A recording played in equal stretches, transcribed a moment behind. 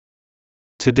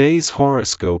Today's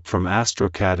horoscope from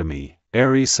Astrocademy,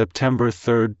 Aries, September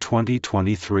 3,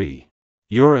 2023.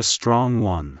 You're a strong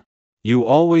one. You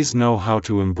always know how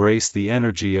to embrace the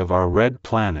energy of our red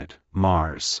planet,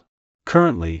 Mars.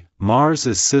 Currently, Mars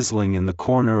is sizzling in the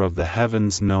corner of the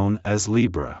heavens known as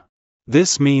Libra.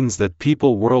 This means that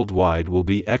people worldwide will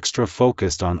be extra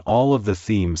focused on all of the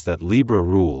themes that Libra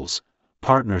rules: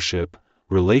 partnership,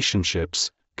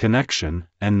 relationships, connection,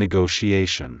 and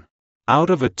negotiation.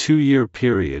 Out of a 2-year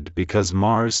period, because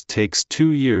Mars takes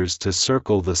 2 years to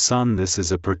circle the Sun, this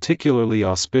is a particularly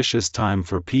auspicious time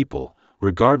for people,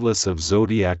 regardless of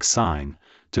zodiac sign,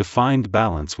 to find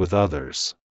balance with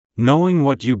others. Knowing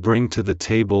what you bring to the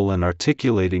table and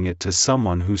articulating it to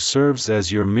someone who serves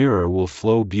as your mirror will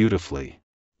flow beautifully.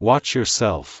 Watch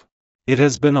yourself. It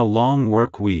has been a long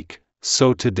work week,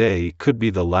 so today could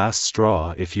be the last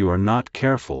straw if you are not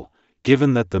careful,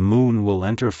 given that the moon will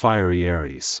enter fiery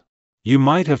Aries. You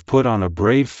might have put on a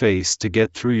brave face to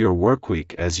get through your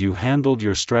workweek as you handled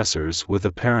your stressors with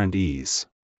apparent ease.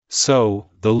 So,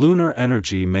 the lunar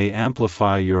energy may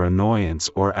amplify your annoyance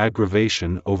or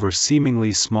aggravation over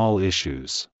seemingly small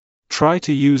issues. Try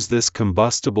to use this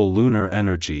combustible lunar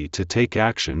energy to take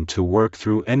action to work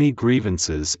through any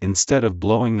grievances instead of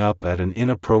blowing up at an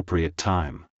inappropriate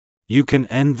time. You can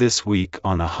end this week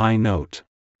on a high note.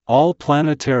 All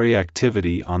planetary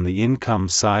activity on the income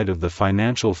side of the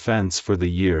financial fence for the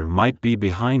year might be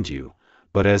behind you,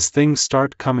 but as things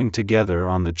start coming together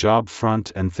on the job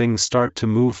front and things start to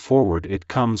move forward, it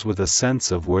comes with a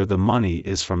sense of where the money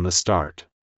is from the start.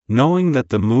 Knowing that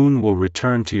the moon will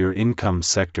return to your income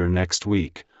sector next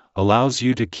week allows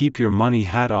you to keep your money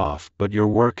hat off but your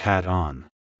work hat on.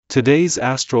 Today's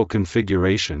astral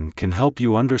configuration can help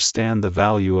you understand the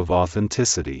value of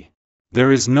authenticity.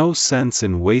 There is no sense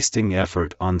in wasting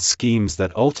effort on schemes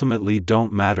that ultimately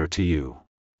don't matter to you.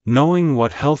 Knowing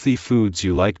what healthy foods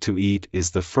you like to eat is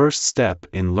the first step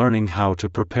in learning how to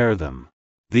prepare them.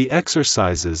 The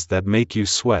exercises that make you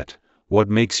sweat, what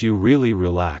makes you really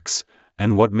relax,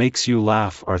 and what makes you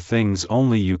laugh are things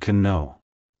only you can know.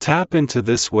 Tap into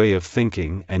this way of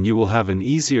thinking and you will have an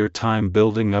easier time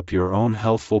building up your own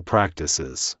healthful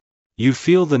practices. You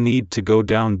feel the need to go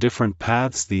down different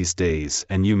paths these days,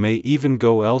 and you may even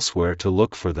go elsewhere to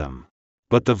look for them.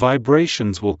 But the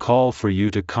vibrations will call for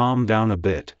you to calm down a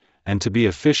bit, and to be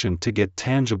efficient to get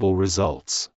tangible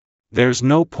results. There's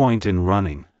no point in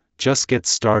running, just get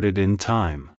started in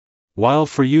time. While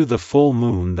for you the full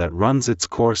moon that runs its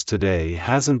course today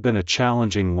hasn't been a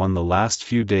challenging one, the last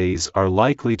few days are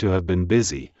likely to have been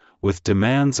busy, with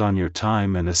demands on your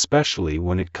time, and especially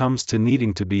when it comes to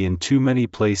needing to be in too many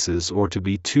places or to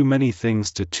be too many things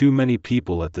to too many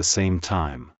people at the same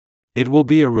time. It will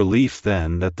be a relief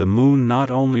then that the moon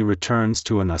not only returns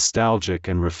to a nostalgic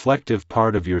and reflective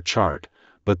part of your chart,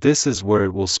 but this is where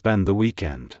it will spend the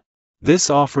weekend. This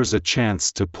offers a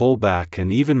chance to pull back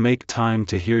and even make time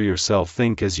to hear yourself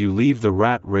think as you leave the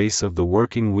rat race of the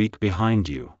working week behind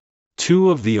you.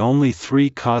 2 of the only 3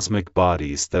 cosmic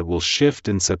bodies that will shift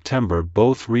in September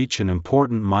both reach an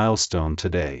important milestone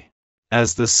today.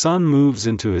 As the Sun moves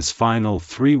into his final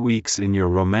 3 weeks in your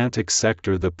romantic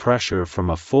sector, the pressure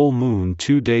from a full moon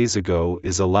 2 days ago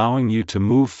is allowing you to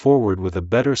move forward with a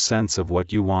better sense of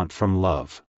what you want from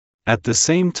love. At the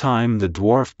same time, the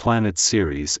dwarf planet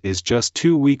Ceres is just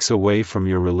 2 weeks away from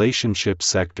your relationship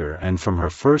sector and from her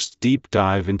first deep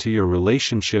dive into your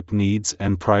relationship needs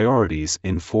and priorities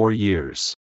in 4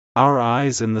 years. Our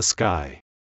eyes in the sky.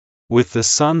 With the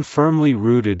Sun firmly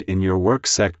rooted in your work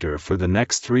sector for the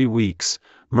next 3 weeks,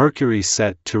 Mercury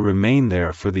set to remain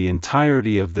there for the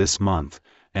entirety of this month,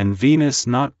 and Venus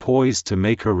not poised to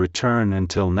make her return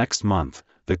until next month,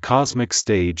 the cosmic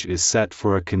stage is set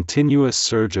for a continuous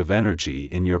surge of energy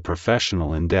in your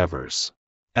professional endeavors.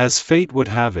 As fate would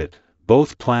have it,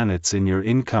 both planets in your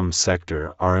income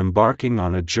sector are embarking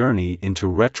on a journey into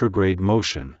retrograde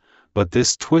motion, but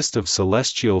this twist of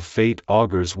celestial fate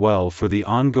augurs well for the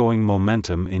ongoing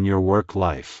momentum in your work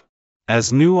life.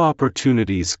 As new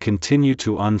opportunities continue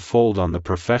to unfold on the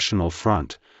professional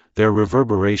front, their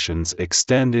reverberations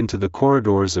extend into the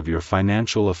corridors of your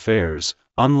financial affairs,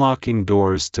 unlocking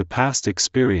doors to past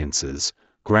experiences,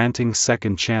 granting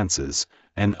second chances,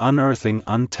 and unearthing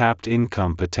untapped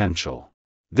income potential.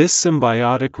 This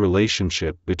symbiotic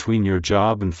relationship between your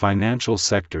job and financial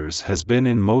sectors has been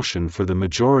in motion for the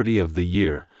majority of the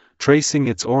year, tracing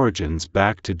its origins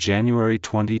back to January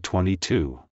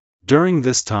 2022. During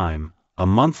this time, a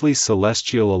monthly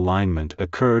celestial alignment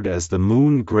occurred as the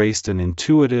moon graced an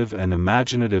intuitive and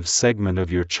imaginative segment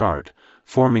of your chart,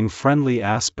 forming friendly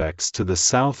aspects to the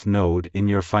south node in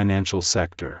your financial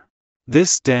sector.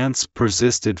 This dance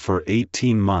persisted for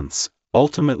 18 months,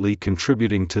 ultimately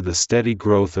contributing to the steady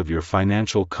growth of your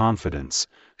financial confidence,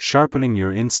 sharpening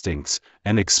your instincts,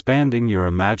 and expanding your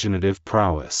imaginative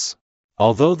prowess.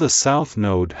 Although the South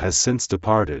Node has since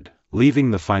departed,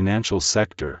 leaving the financial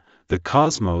sector, the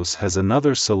cosmos has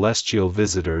another celestial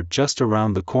visitor just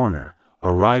around the corner,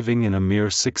 arriving in a mere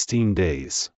 16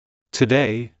 days.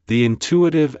 Today, the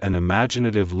intuitive and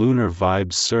imaginative lunar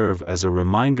vibes serve as a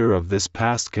reminder of this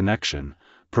past connection,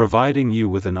 providing you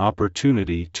with an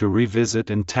opportunity to revisit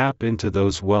and tap into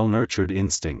those well-nurtured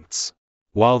instincts.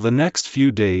 While the next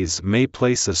few days may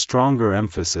place a stronger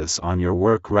emphasis on your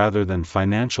work rather than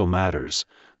financial matters,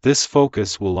 this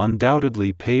focus will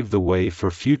undoubtedly pave the way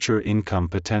for future income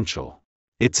potential.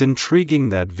 It's intriguing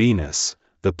that Venus,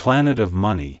 the planet of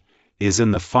money, is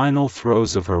in the final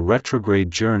throes of her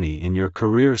retrograde journey in your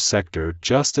career sector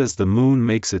just as the moon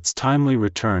makes its timely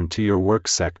return to your work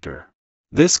sector.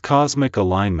 This cosmic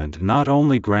alignment not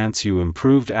only grants you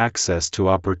improved access to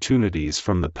opportunities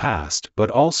from the past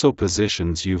but also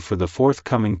positions you for the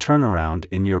forthcoming turnaround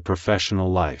in your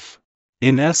professional life.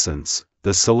 In essence,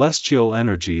 the celestial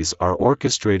energies are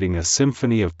orchestrating a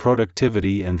symphony of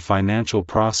productivity and financial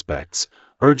prospects,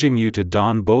 urging you to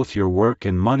don both your work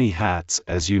and money hats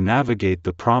as you navigate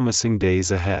the promising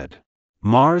days ahead.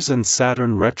 Mars and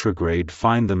Saturn retrograde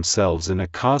find themselves in a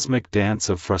cosmic dance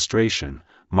of frustration,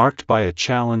 marked by a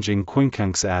challenging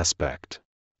quincunx aspect.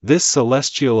 This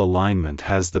celestial alignment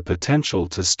has the potential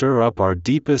to stir up our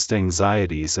deepest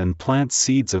anxieties and plant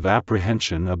seeds of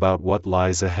apprehension about what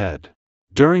lies ahead.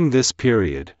 During this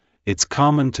period, it's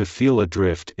common to feel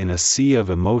adrift in a sea of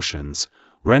emotions,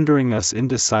 rendering us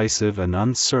indecisive and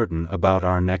uncertain about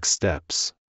our next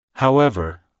steps.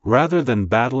 However, rather than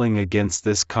battling against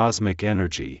this cosmic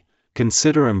energy,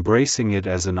 consider embracing it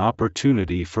as an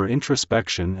opportunity for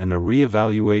introspection and a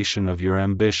re-evaluation of your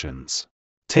ambitions.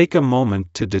 Take a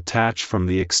moment to detach from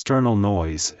the external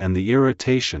noise and the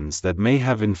irritations that may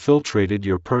have infiltrated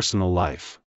your personal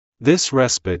life. This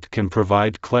respite can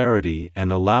provide clarity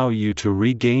and allow you to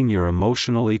regain your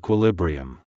emotional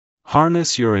equilibrium.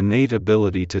 Harness your innate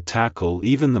ability to tackle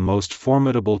even the most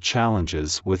formidable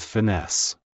challenges with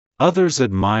finesse. Others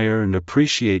admire and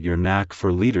appreciate your knack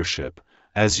for leadership,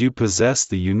 as you possess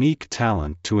the unique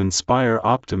talent to inspire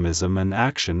optimism and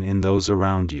action in those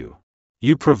around you.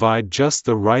 You provide just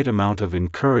the right amount of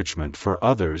encouragement for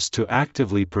others to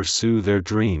actively pursue their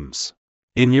dreams.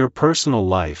 In your personal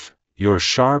life, your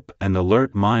sharp and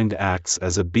alert mind acts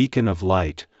as a beacon of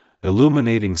light,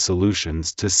 illuminating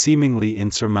solutions to seemingly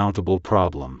insurmountable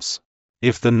problems.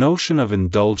 If the notion of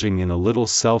indulging in a little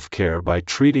self-care by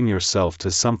treating yourself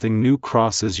to something new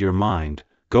crosses your mind,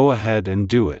 go ahead and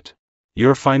do it.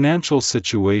 Your financial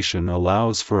situation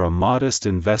allows for a modest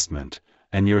investment,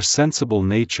 and your sensible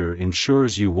nature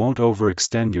ensures you won't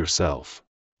overextend yourself.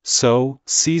 So,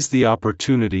 seize the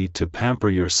opportunity to pamper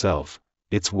yourself.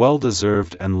 It's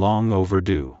well-deserved and long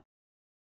overdue.